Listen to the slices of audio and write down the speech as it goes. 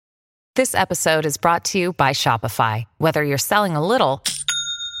This episode is brought to you by Shopify. Whether you're selling a little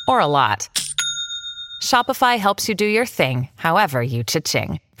or a lot, Shopify helps you do your thing, however you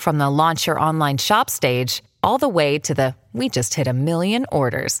cha-ching. From the launch your online shop stage, all the way to the we just hit 1 million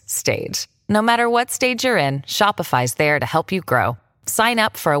orders stage. No matter what stage you're in, Shopify's there to help you grow. Sign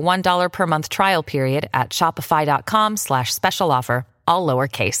up for a $1 per month trial period at shopify.com/special offer, all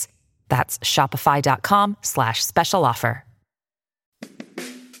lowercase. That's shopify.com/special offer.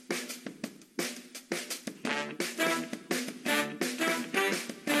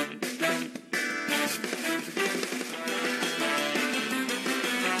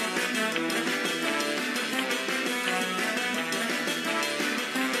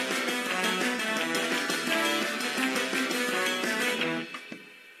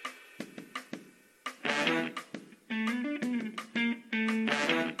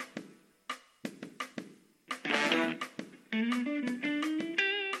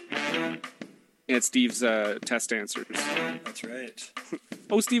 And Steve's test answers. That's right.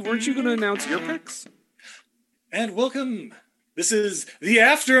 Oh, Steve, weren't you going to announce your picks? And welcome. This is the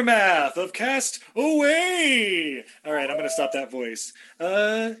aftermath of Cast Away. All right, I'm going to stop that voice.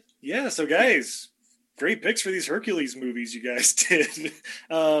 So guys, great picks for these Hercules movies you guys did.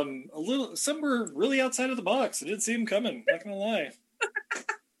 Some were really outside of the box. I didn't see them coming, not going to lie.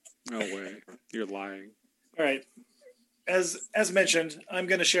 No way. You're lying. All right. As mentioned, I'm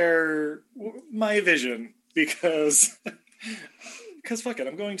going to share my vision because fuck it,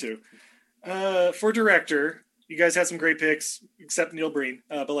 I'm going to. For director, you guys had some great picks, except Neil Breen.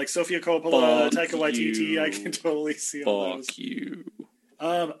 But like Sofia Coppola, Taika Waititi, I can totally see all those. Fuck you.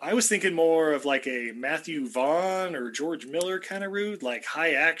 I was thinking more of like a Matthew Vaughn or George Miller kind of route, like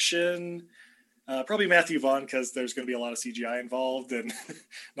high action. Probably Matthew Vaughn because there's going to be a lot of CGI involved and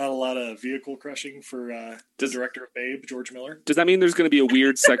not a lot of vehicle crushing for the director of Babe, George Miller. Does that mean there's going to be a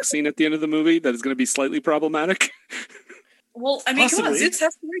weird sex scene at the end of the movie that is going to be slightly problematic? Well, I mean, Possibly. come on, Zeus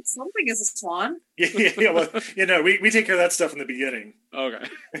has to write something as a swan. Yeah. Well, we take care of that stuff in the beginning. Okay.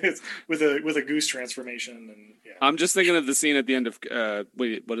 It's with a goose transformation and yeah. I'm just thinking of the scene at the end of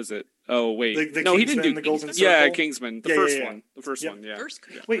wait, what is it? Oh wait, The no, he Kingsman, didn't do the Golden Circle? Yeah, Kingsman, the first yeah. one, the first Yep. one. Yeah.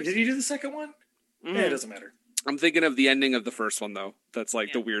 Wait, did he do the second one? Yeah, it doesn't matter. I'm thinking of the ending of the first one though. That's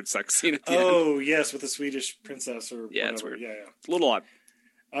like the weird sex scene at the end. Oh yes, with the Swedish princess or Yeah, whatever. it's weird. Yeah. It's a little odd.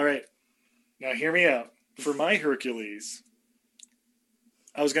 All right, now hear me out. For my Hercules,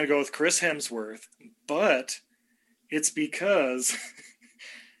 I was going to go with Chris Hemsworth, but it's because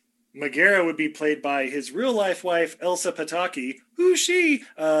Megara would be played by his real life wife, Elsa Pataki. Who's she?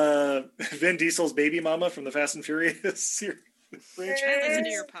 Vin Diesel's baby mama from the Fast and Furious series. I listen to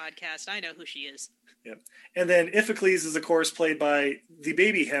your podcast. I know who she is. Yep. And then Iphicles is, of course, played by the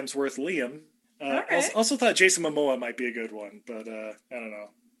baby Hemsworth, Liam. I also thought Jason Momoa might be a good one, but I don't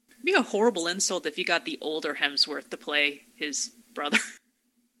know. It'd be a horrible insult if you got the older Hemsworth to play his brother.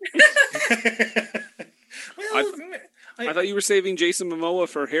 Well, I thought you were saving Jason Momoa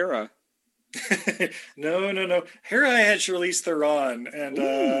for Hera. No. Hera, I had Charlize Theron, and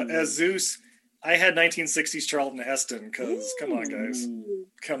as Zeus, I had 1960s Charlton Heston. Because come on, guys,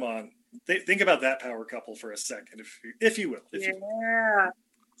 come on. Think about that power couple for a second, if you will. If you will.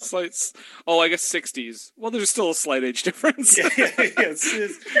 I guess 60s. Well, there's still a slight age difference.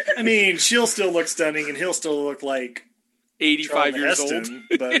 I mean, she'll still look stunning, and he'll still look like 85 years Heston,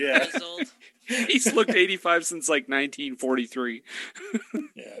 old. But yeah, he's looked 85 since like 1943.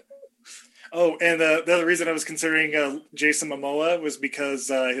 Yeah. Oh, and the other reason I was considering Jason Momoa was because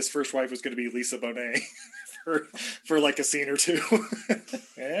his first wife was going to be Lisa Bonet for like a scene or two.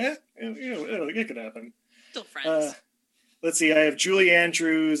 Yeah, it could happen. Still friends. Let's see. I have Julie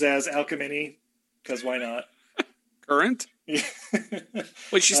Andrews as Alchemy, because why not? Current? Yeah.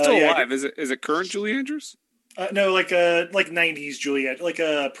 Wait, she's still alive. Is it current Julie Andrews? No, like 90s Julie, like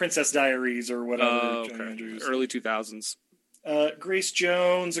Princess Diaries or whatever. Okay. Andrews. Early 2000s. Grace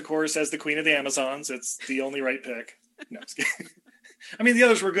Jones, of course, as the Queen of the Amazons. It's the only right pick. No, just kidding. I mean, the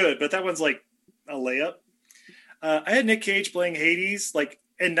others were good, but that one's like a layup. I had Nick Cage playing Hades, like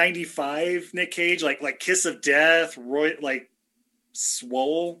in '95. Nick Cage, like Kiss of Death, Roy, like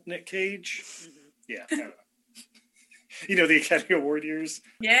swole Nick Cage. Yeah, I don't know. You know, the Academy Award years.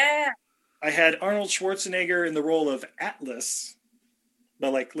 Yeah. I had Arnold Schwarzenegger in the role of Atlas,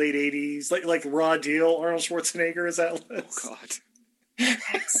 but like late '80s, like Raw Deal. Arnold Schwarzenegger as Atlas. Oh God,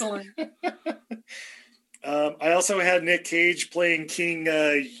 excellent. I also had Nick Cage playing King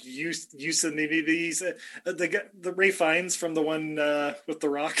Eusebius, the Ray Fiennes from the one with The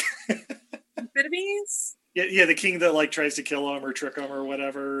Rock. Eusebius? Yeah, the king that like tries to kill him or trick him or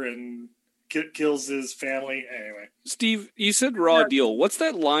whatever, and kills his family. Anyway, Steve, you said Raw Deal. What's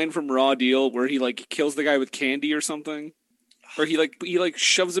that line from Raw Deal where he like kills the guy with candy or something? Or he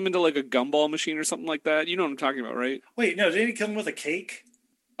shoves him into like a gumball machine or something like that. You know what I'm talking about, right? wait, no, didn't he kill him with a cake?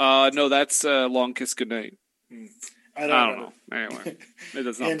 No, that's Long Kiss Goodnight. I I don't know. Anyway, it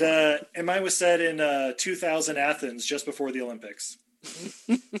does not. And mine was set in 2000 Athens, just before the Olympics.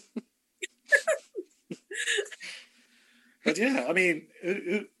 But yeah, I mean,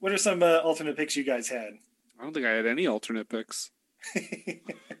 what are some alternate picks you guys had? I don't think I had any alternate picks.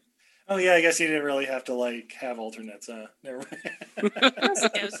 Oh yeah, I guess you didn't really have to like have alternates, huh? Never mind.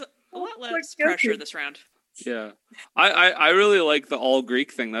 It was a lot less pressure this round. Yeah, I really like the all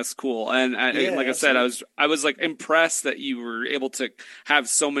Greek thing. That's cool. And Yeah, like I said, I was like impressed that you were able to have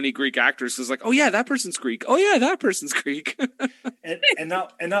so many Greek actors. It's like, oh yeah, that person's Greek. Oh yeah, that person's Greek. and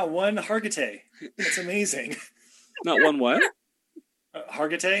not one Hargitay. That's amazing. Not one what?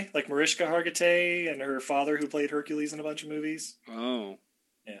 Hargitay, like Mariska Hargitay and her father who played Hercules in a bunch of movies. Oh,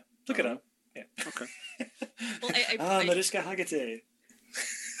 Yeah, look it up. Yeah. okay. Well, Mariska Hargitay.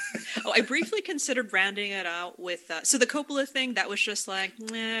 I briefly considered rounding it out with so the Coppola thing that was just like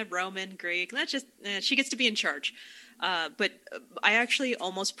Roman Greek. That's just she gets to be in charge. But I actually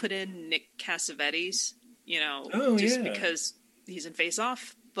almost put in Nick Cassavetes, because he's in Face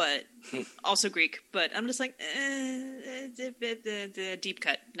Off, but also Greek. But I'm just like the deep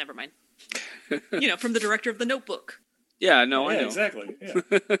cut. Never mind. From the director of The Notebook. Yeah, no, I know exactly. Yeah.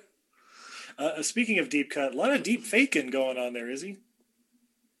 Speaking of deep cut, a lot of deep faking going on there, Izzy.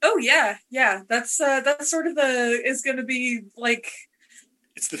 Oh yeah. That's sort of is going to be like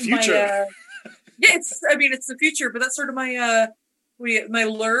it's the future. It's the future, but that's sort of my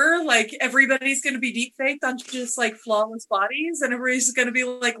lure. Like everybody's going to be deep faked on just like flawless bodies, and everybody's going to be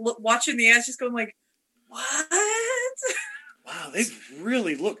like watching the ads, just going like, what? Wow, they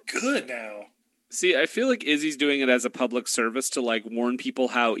really look good now. See, I feel like Izzy's doing it as a public service to like warn people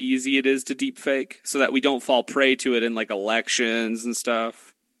how easy it is to deep fake, so that we don't fall prey to it in like elections and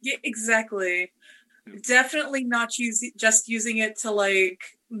stuff. Yeah, exactly. Definitely not just using it to like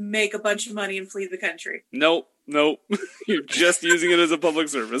make a bunch of money and flee the country. Nope. You're just using it as a public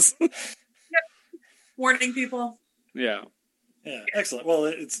service. Yep. Warning people. Yeah. Yeah, excellent. Well,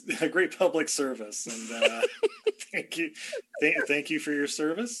 it's a great public service, and thank you, thank you for your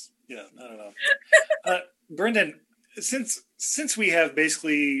service. Yeah, I don't know, Brendan. Since we have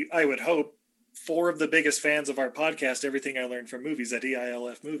basically, I would hope, 4 of the biggest fans of our podcast, Everything I Learned from Movies at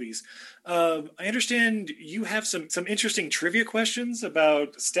EILF Movies. I understand you have some interesting trivia questions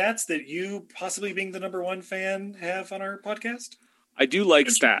about stats that you, possibly being the number 1 fan, have on our podcast. I do like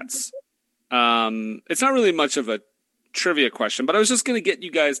stats. It's not really much of a trivia question, but I was just going to get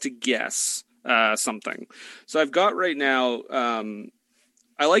you guys to guess something. So I've got right now,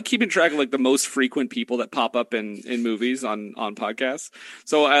 I like keeping track of like the most frequent people that pop up in movies on podcasts.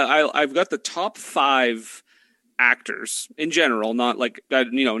 So I've got the top 5 actors in general, not like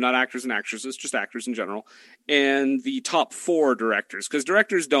not actors and actresses, just actors in general, and the top 4 directors, because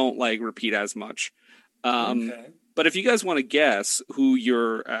directors don't like repeat as much. Okay. But if you guys want to guess who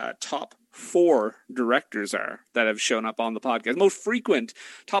your top 4 directors are that have shown up on the podcast,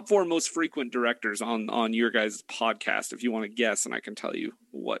 top 4 most frequent directors on your guys' podcast, if you want to guess, and I can tell you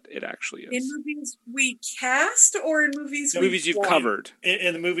what it actually is. In movies we cast, or in movies you've covered?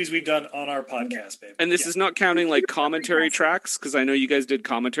 In the movies we've done on our podcast, baby. And this is not counting like commentary tracks, because I know you guys did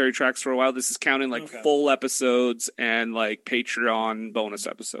commentary tracks for a while. This is counting like full episodes and like Patreon bonus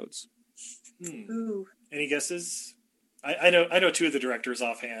episodes. Ooh. Any guesses? I know 2 of the directors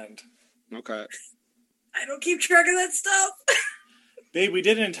offhand. Okay. I don't keep track of that stuff. Babe, we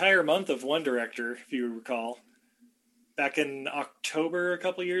did an entire month of one director, if you recall. Back in October a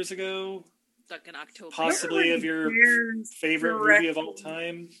couple years ago. Stuck in October. Possibly of your favorite movie of all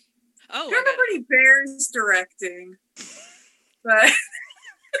time. Oh, I remember Bernie Bears directing. But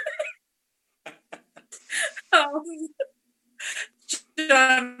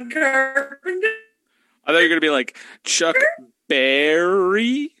John Carpenter. I thought you were going to be like Chuck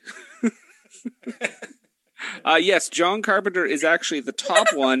Berry. Yes, John Carpenter is actually the top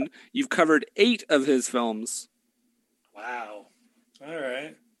one. You've covered 8 of his films. Wow. All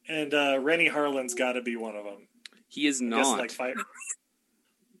right. And Rennie Harlin's got to be one of them. He is not. Like 5.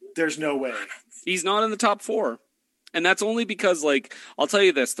 There's no way. He's not in the top 4. And that's only because, like, I'll tell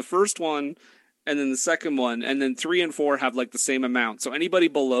you this. The first one, and then the second one, and then 3 and 4 have, like, the same amount. So anybody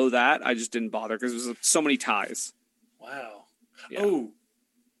below that, I just didn't bother because there's so many ties. Wow. Yeah. Oh,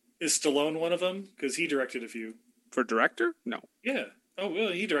 is Stallone one of them? Because he directed a few. For director? No. Yeah. Oh,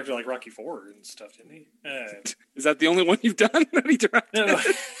 well, he directed like Rocky IV and stuff, didn't he? Is that the only one you've done that he directed? No.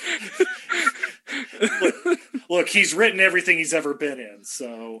 Look, he's written everything he's ever been in.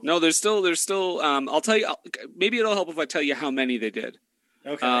 So No, there's still. I'll tell you. Maybe it'll help if I tell you how many they did.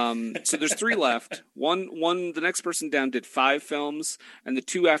 okay. So there's 3 left. One. The next person down did 5 films, and the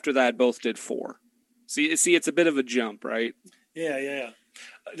 2 after that both did 4. See, it's a bit of a jump, right? Yeah.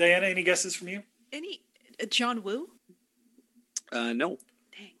 Diana, any guesses from you? Any John Woo? No.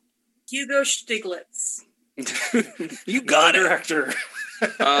 Dang. Hugo Stiglitz. You Not got a it. director.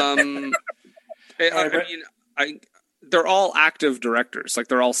 They're all active directors. Like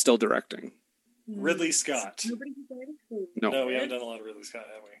they're all still directing. Ridley Scott. Nobody who died of COVID. No. We haven't done a lot of Ridley Scott,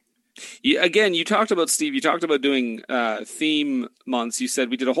 have we? Again, you talked about Steve. You talked about doing theme months. You said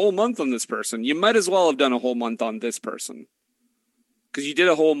we did a whole month on this person. You might as well have done a whole month on this person, because you did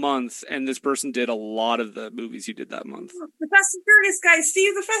a whole month, and this person did a lot of the movies you did that month. The Fast and Furious guy,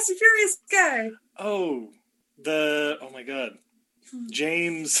 Steve, the Fast and Furious guy. Oh my God,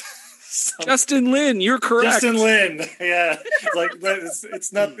 James. Justin Lin, you're correct. Justin Lin, yeah. Like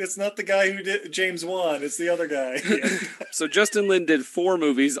it's not the guy who did James Wan. It's the other guy. Yeah. So Justin Lin did 4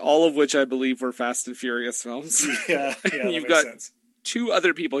 movies, all of which I believe were Fast and Furious films. Yeah, that You've makes got sense. 2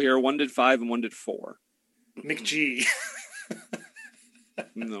 other people here. One did 5 and one did 4. McG.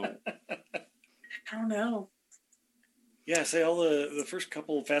 No. I don't know. Yeah, say all the first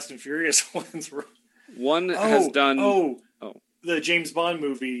couple of Fast and Furious ones were. One has done. The James Bond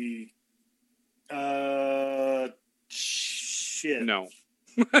movie. Shit. No.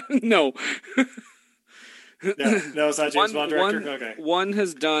 No. No, it's not James Bond director. Okay. One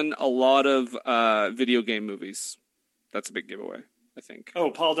has done a lot of video game movies. That's a big giveaway, I think.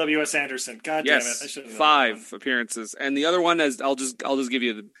 Oh, Paul W.S. Anderson. God damn it! I Yes, should have known 5 appearances, and the other one has. I'll just give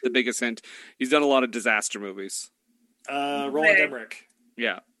you the biggest hint. He's done a lot of disaster movies. that one. Roland Emmerich.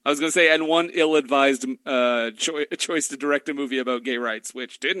 Yeah, I was gonna say, and one ill-advised choice to direct a movie about gay rights,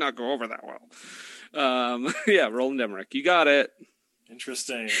 which did not go over that well. Yeah, Roland Emmerich. You got it.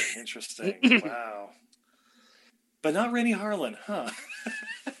 Interesting. Wow. But not Rennie Harlan, huh?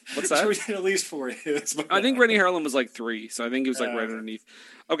 What's that? So we did at least 4 hits. I think Rennie Harlan was like 3, so I think he was like right underneath.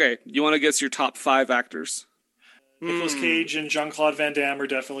 Okay, you want to guess your top 5 actors? Nicolas Cage and Jean-Claude Van Damme are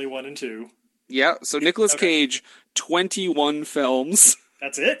definitely 1 and 2. Yeah, so Nicolas Cage, 21 films.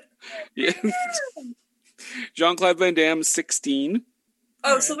 That's it? Yeah. Jean-Claude Van Damme, 16.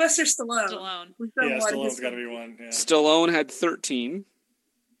 Oh, right. Sylvester Stallone. Stallone's got to be 1. Yeah. Stallone had 13.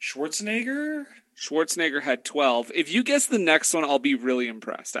 Schwarzenegger had 12. If you guess the next one, I'll be really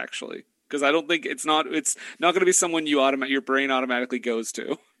impressed, actually, because I don't think it's not going to be someone your brain automatically goes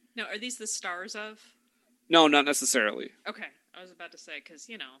to. No, are these the stars of? No, not necessarily. Okay, I was about to say because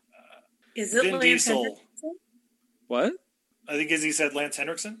is it Vin Lance Diesel? Henriksen? What? I think Izzy said Lance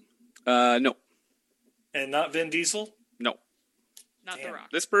Henriksen, No, and not Vin Diesel. no. not Damn. The Rock.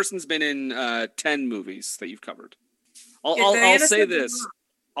 This person's been in 10 movies that you've covered. I'll Diana say said this. The Rock.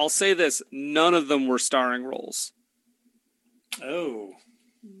 I'll say this. None of them were starring roles. Oh,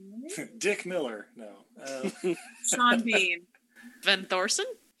 Dick Miller. No. Sean Bean. Van Thorson?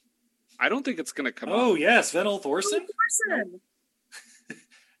 I don't think it's going to come up. Oh yes, Venel Thorson. Person.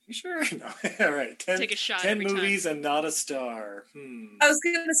 You sure? No. All right. 10, Take a shot 10 every time. movies and not a star. I was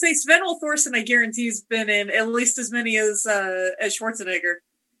going to say Sven Thorson. I guarantee he's been in at least as many as Schwarzenegger.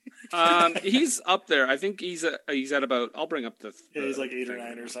 He's up there. I think he's at about. I'll bring up the. Yeah, he's like 8 or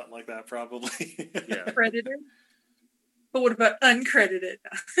 9 or something like that, probably. Yeah. Credited. But what about uncredited?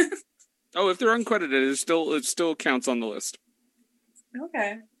 Oh, if they're uncredited, it still counts on the list.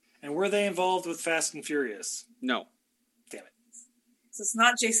 Okay. And were they involved with Fast and Furious? No, Damn it. So it's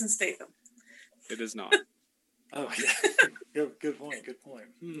not Jason Statham. it is not. Oh yeah. Good point.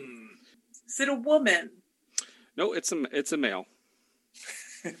 Is it a woman? No, it's a male.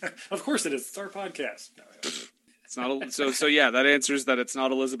 Of course it is. It's our podcast. No. It's not. So yeah, that answers that it's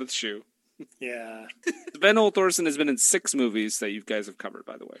not Elizabeth Shue. Yeah. Van Thorson has been in 6 movies that you guys have covered,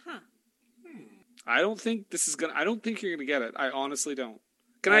 by the way. Huh. I don't think you're gonna get it. I honestly don't.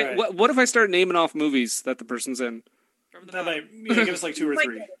 Can All I? right. What if I start naming off movies that the person's in? From the That bottom. might give us like 2 or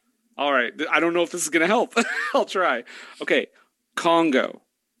 3. All right. I don't know if this is gonna help. I'll try. Okay. Congo,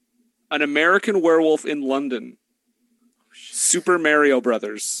 An American Werewolf in London, Super Mario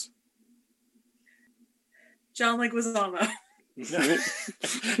Brothers. John Leguizamo.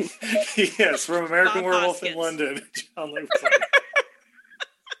 Yes, from American Bob Werewolf in Hoskins. London. John Leguizamo.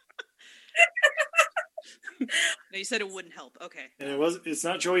 No, you said it wouldn't help. Okay. And it's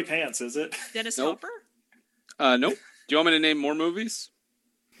not Joey Pants, is it? Dennis Nope. Hopper? Nope. Do you want me to name more movies?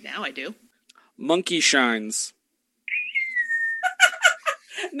 Now I do. Monkey Shines,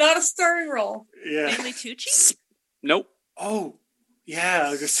 Not a starring role. Yeah. Stanley Tucci? Nope. Oh, yeah.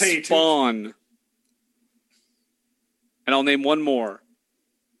 I was gonna say too. Spawn, And I'll name one more.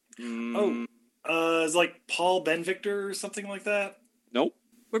 It's like Paul Benvictor or something like that. Nope.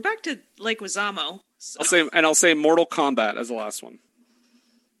 We're back to Lake Wazamo. So. I'll say Mortal Kombat as the last one.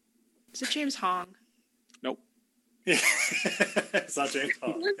 Is it James Hong? Nope. It's not James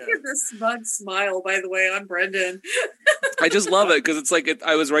Hong. Look at this smug smile, by the way, on Brendan. I just love it because it's like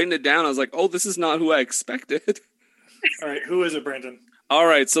I was writing it down. I was like, oh, this is not who I expected. All right, who is it, Brendan? All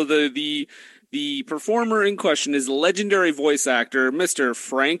right, so the performer in question is legendary voice actor Mr.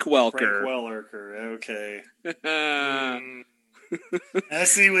 Frank Welker. Frank Welker, okay. I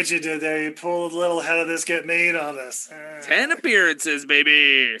see what you did there. You pulled a little how did this get made on this. 10 appearances,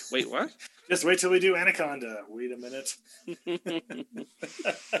 baby. Wait, what? Just wait till we do Anaconda. Wait a minute.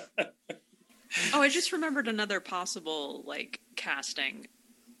 Oh, I just remembered another possible casting.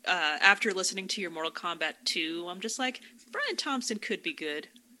 After listening to your Mortal Kombat 2, I'm just like, Brian Thompson could be good.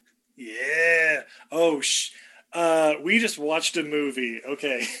 Yeah. Oh, we just watched a movie.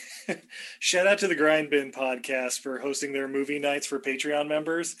 Okay. Shout out to the Grind Bin podcast for hosting their movie nights for Patreon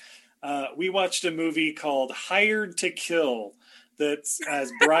members. We watched a movie called Hired to Kill that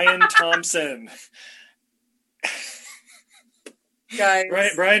has Brian Thompson. Guys.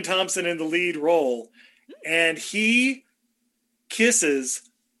 Brian Thompson in the lead role. And he kisses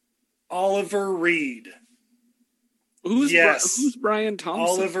Oliver Reed. Who's Brian Thompson?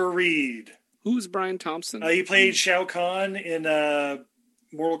 Oliver Reed. Who's Brian Thompson? He played Shao Kahn in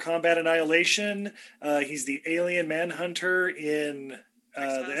Mortal Kombat Annihilation. He's the alien manhunter in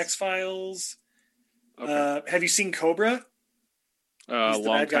the X-Files. Okay. Have you seen Cobra? A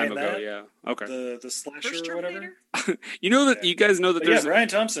long time ago, yeah. Okay. The slasher or whatever. You know that you guys know that there's Brian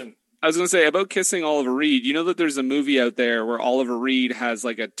Thompson. I was going to say about kissing Oliver Reed. You know that there's a movie out there where Oliver Reed has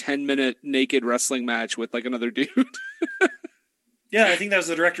like a 10-minute naked wrestling match with like another dude. Yeah, I think that was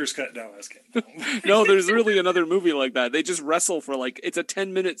the director's cut. No, I was kidding. No, there's really another movie like that. They just wrestle for it's a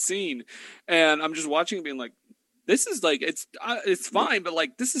 10-minute scene, and I'm just watching it being like, this is it's fine, but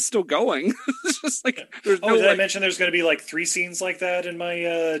this is still going. It's just there's no. Did I mention there's going to be 3 scenes like that in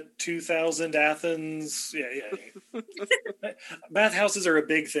my 2000 Athens? Yeah. Bathhouses are a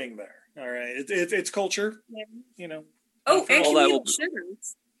big thing there. All right, it's culture. Yeah. You know. Oh, and all that will,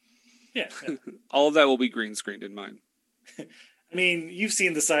 shitters. Yeah. All of that will be green screened in mine. I mean, you've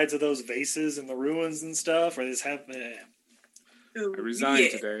seen the sides of those vases and the ruins and stuff, where this have. I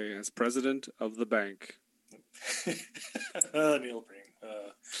resign today as president of the bank. Neil Breen.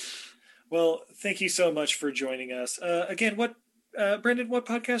 Well, thank you so much for joining us. Again, Brendan, what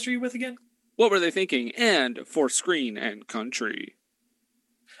podcast are you with again? What Were They Thinking? And For Screen and Country.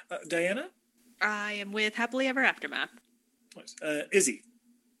 Diana? I am with Happily Ever Aftermath. Izzy?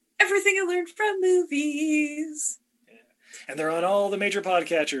 Everything I learned from movies. Yeah. And they're on all the major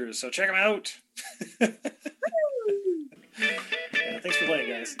podcatchers, so check them out. Yeah, thanks for playing,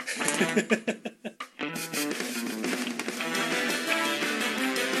 guys.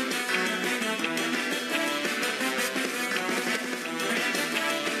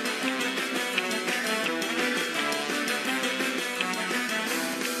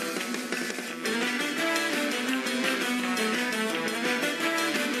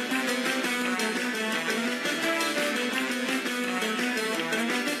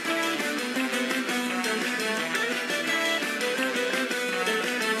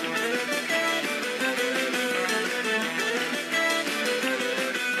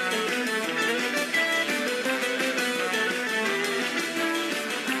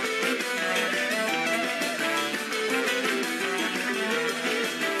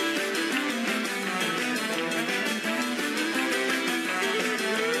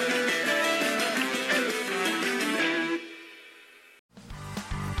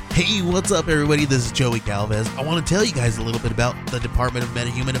 Hey, what's up, everybody? This is Joey Galvez. I want to tell you guys a little bit about the Department of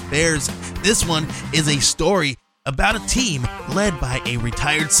Metahuman Affairs. This one is a story about a team led by a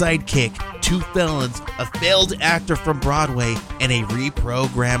retired sidekick, 2 felons, a failed actor from Broadway, and a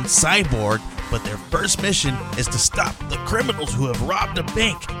reprogrammed cyborg. But their first mission is to stop the criminals who have robbed a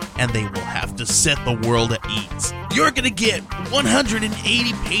bank, and they will have to set the world at ease. You're going to get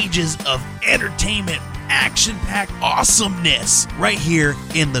 180 pages of entertainment, action-packed awesomeness right here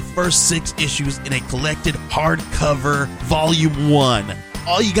in the first 6 issues in a collected hardcover volume 1.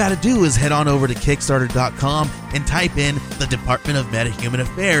 All you got to do is head on over to Kickstarter.com and type in the Department of Metahuman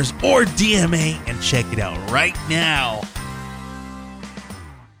Affairs or DMA and check it out right now.